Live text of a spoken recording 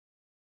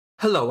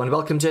Hello and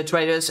welcome to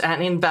traders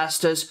and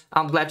investors.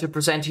 I'm glad to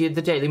present you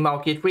the daily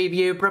market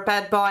review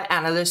prepared by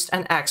analysts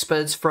and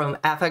experts from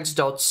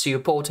fx.co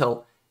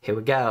portal. Here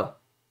we go.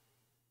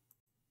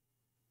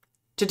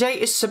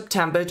 Today is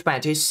September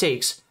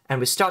 26 and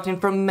we're starting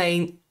from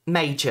main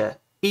major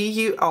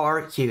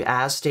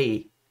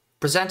EURUSD,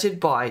 presented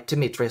by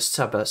Dimitris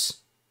Tsubas.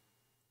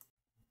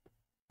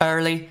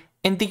 Early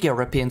in the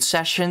European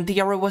session, the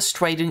euro was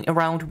trading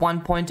around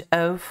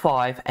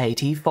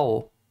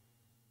 1.0584.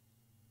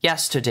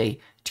 Yesterday,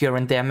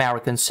 during the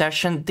American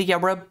session, the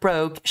euro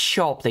broke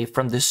sharply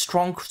from the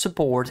strong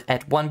support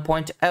at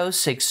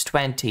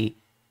 1.0620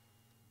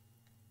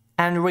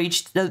 and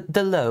reached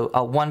the low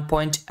of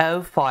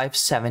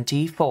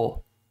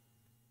 1.0574.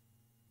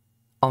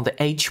 On the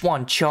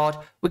H1 chart,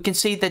 we can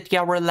see that the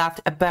euro left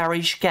a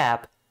bearish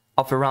gap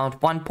of around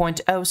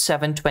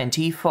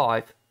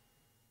 1.0725.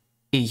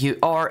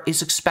 EUR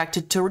is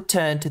expected to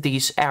return to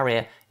this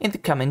area in the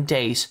coming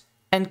days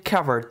and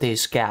cover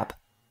this gap.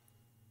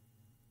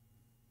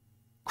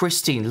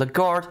 Christine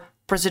Lagarde,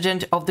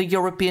 president of the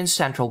European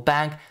Central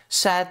Bank,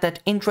 said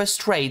that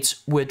interest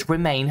rates would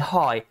remain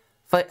high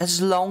for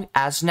as long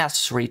as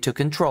necessary to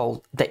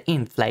control the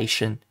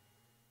inflation.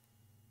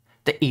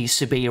 The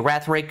ECB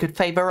rhetoric could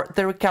favor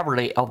the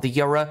recovery of the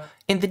euro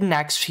in the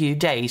next few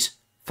days.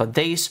 For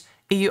this,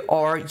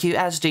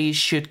 EURUSD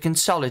should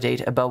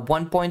consolidate above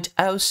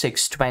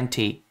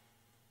 1.0620.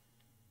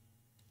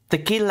 The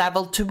key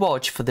level to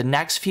watch for the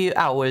next few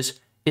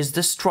hours is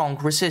the strong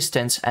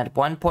resistance at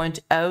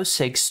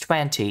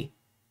 1.0620.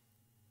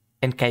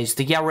 In case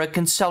the euro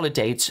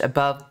consolidates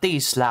above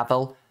this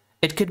level,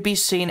 it could be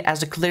seen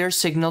as a clear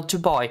signal to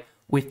buy,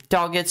 with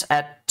targets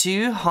at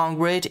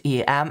 200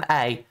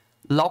 EMA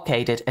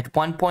located at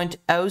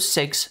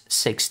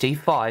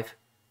 1.0665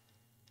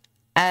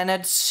 and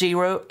at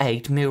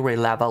 0.8 Muri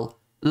level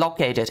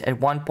located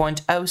at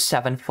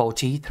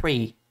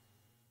 1.0743.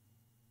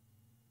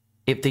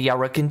 If the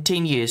euro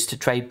continues to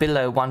trade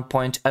below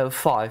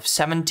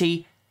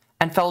 1.0570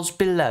 and falls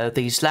below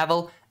this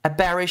level, a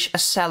bearish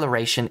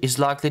acceleration is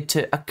likely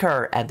to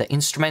occur and the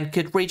instrument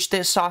could reach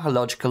the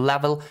psychological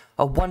level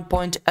of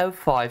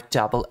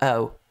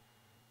 1.0500.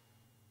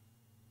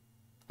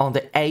 On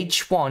the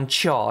H1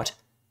 chart,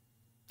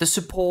 the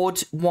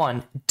support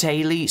 1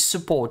 daily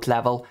support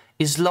level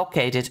is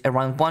located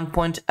around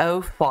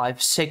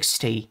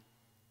 1.0560.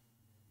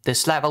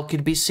 This level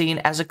could be seen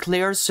as a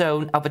clear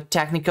zone of a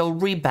technical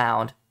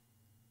rebound.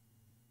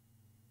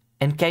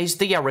 In case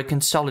the euro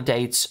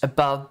consolidates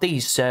above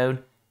this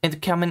zone, in the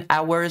coming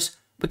hours,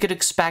 we could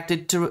expect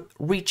it to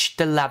reach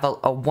the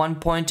level of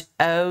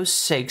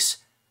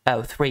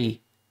 1.0603.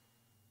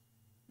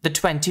 The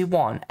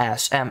 21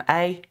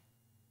 SMA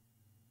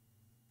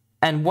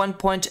and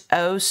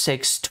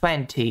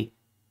 1.0620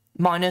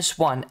 minus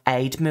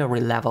 1.8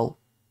 Muri level.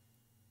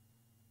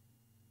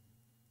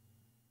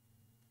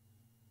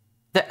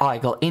 The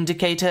Eagle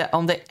indicator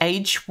on the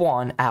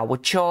H1 hour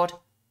chart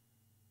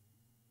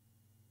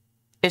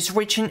is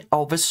reaching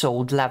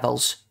oversold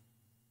levels,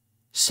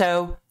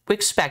 so we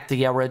expect the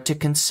euro to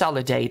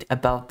consolidate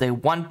above the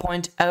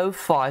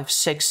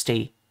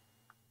 1.0560.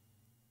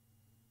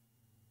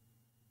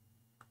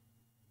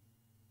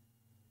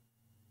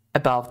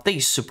 Above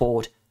this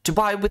support, to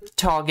buy with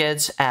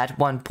targets at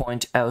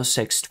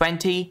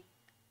 1.0620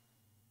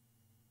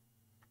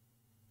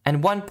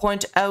 and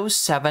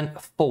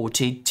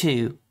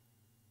 1.0742.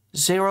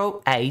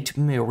 0.8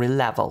 Muri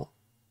level.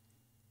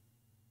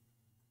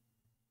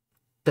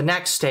 The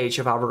next stage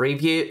of our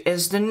review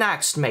is the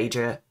next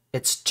major.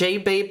 It's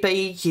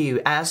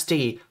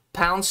GBPUSD,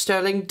 Pound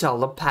Sterling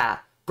Dollar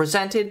Pair,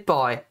 presented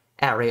by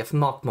Arif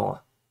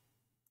Mokmor.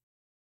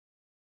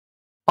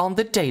 On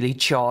the daily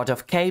chart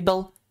of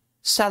cable,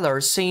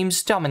 seller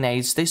seems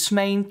dominates these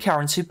main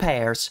currency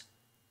pairs,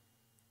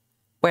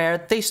 where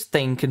this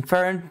thing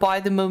confirmed by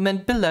the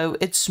movement below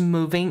its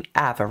moving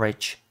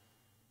average,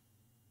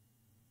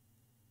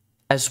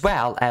 as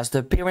well as the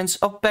appearance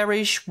of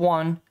bearish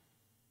 1,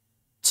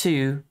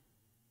 2,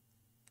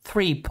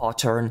 3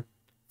 pattern,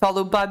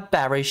 followed by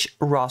bearish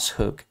Ross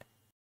hook.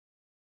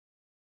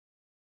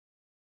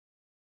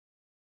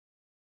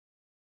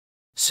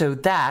 So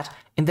that,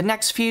 in the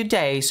next few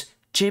days,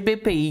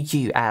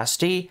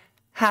 GBPUSD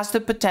has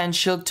the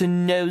potential to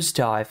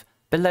nosedive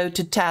below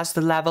to test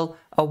the level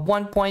of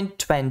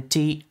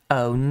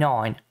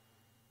 1.2009.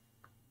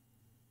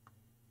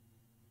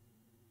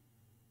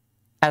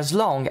 As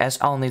long as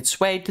on its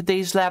way to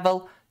this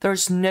level, there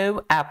is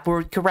no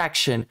upward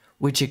correction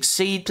which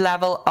exceeds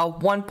level of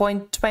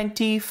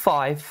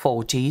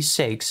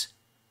 1.2546.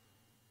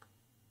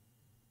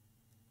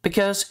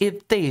 Because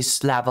if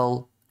this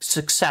level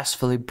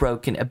successfully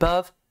broken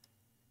above,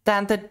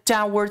 then the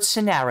downward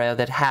scenario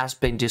that has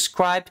been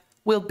described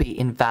will be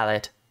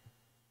invalid.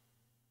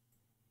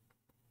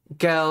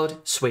 Gold,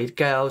 sweet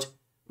gold.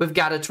 We've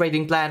got a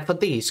trading plan for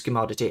this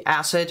commodity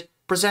asset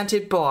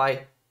presented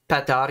by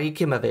Petar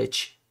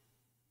Yakimovic.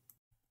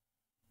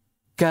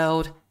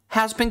 Gold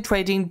has been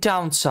trading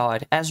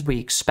downside as we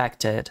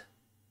expected.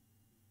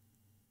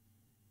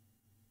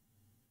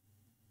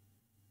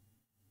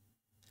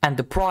 and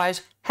the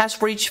price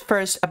has reached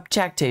first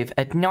objective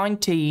at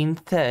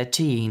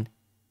 19.13.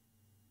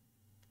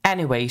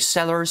 Anyway,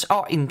 sellers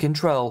are in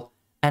control,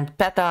 and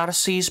Petar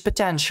sees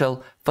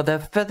potential for the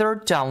further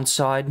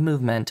downside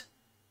movement.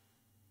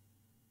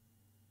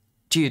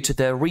 Due to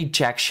the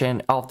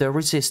rejection of the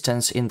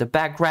resistance in the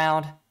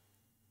background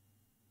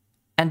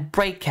and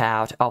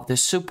breakout of the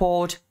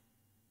support,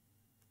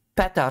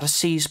 Petar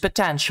sees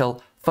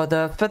potential for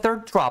the further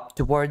drop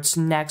towards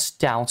next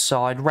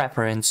downside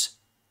reference.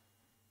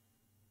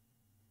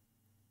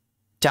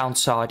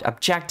 Downside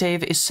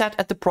objective is set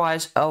at the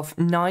price of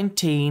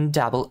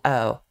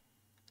 19.00.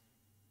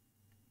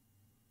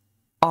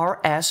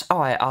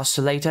 RSI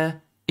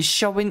oscillator is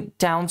showing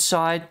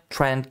downside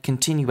trend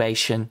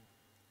continuation,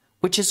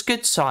 which is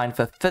good sign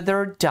for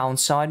further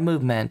downside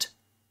movement.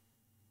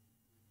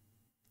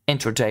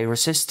 Intraday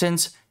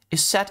resistance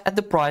is set at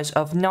the price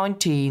of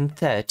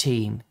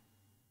 19.13.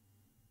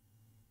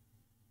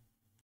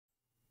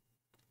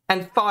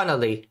 And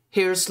finally,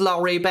 here's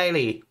Laurie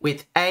Bailey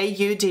with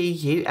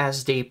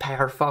AUDUSD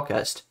pair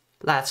forecast.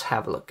 Let's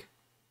have a look.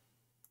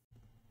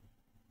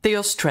 The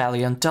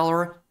Australian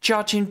dollar,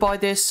 judging by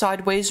the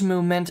sideways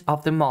movement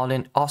of the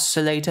Marlin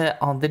oscillator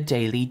on the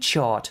daily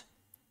chart,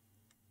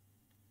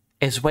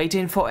 is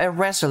waiting for a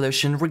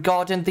resolution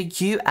regarding the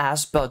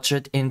US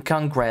budget in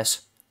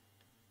Congress.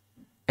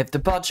 If the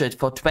budget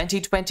for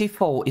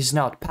 2024 is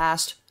not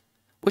passed,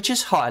 which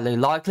is highly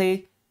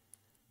likely,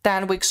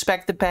 then we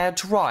expect the pair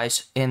to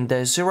rise in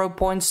the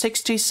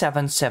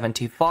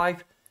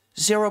 0.6775,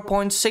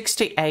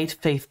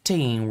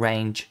 0.6815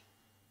 range.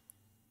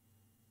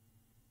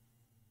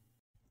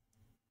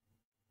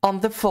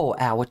 On the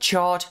 4-hour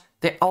chart,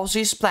 the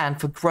Aussie's plan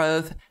for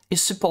growth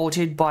is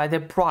supported by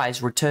the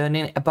price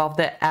returning above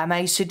the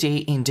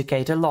MACD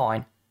indicator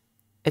line,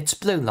 its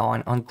blue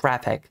line on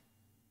graphic.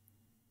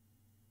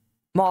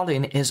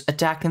 Marlin is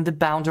attacking the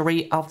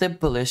boundary of the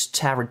bullish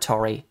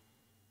territory.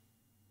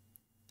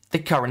 The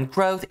current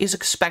growth is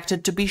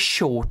expected to be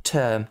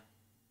short-term.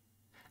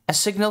 A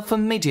signal for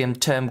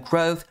medium-term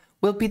growth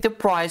will be the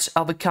price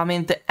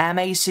overcoming the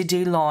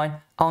MACD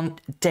line on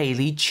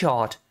daily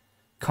chart,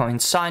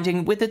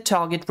 coinciding with the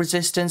target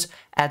resistance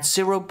at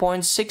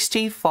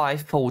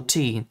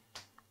 0.6514,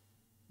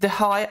 the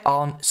high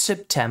on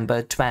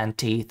September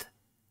 20th.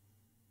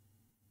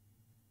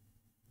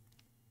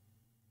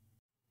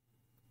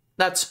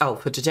 That's all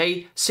for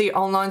today. See you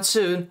online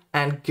soon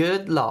and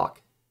good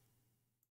luck.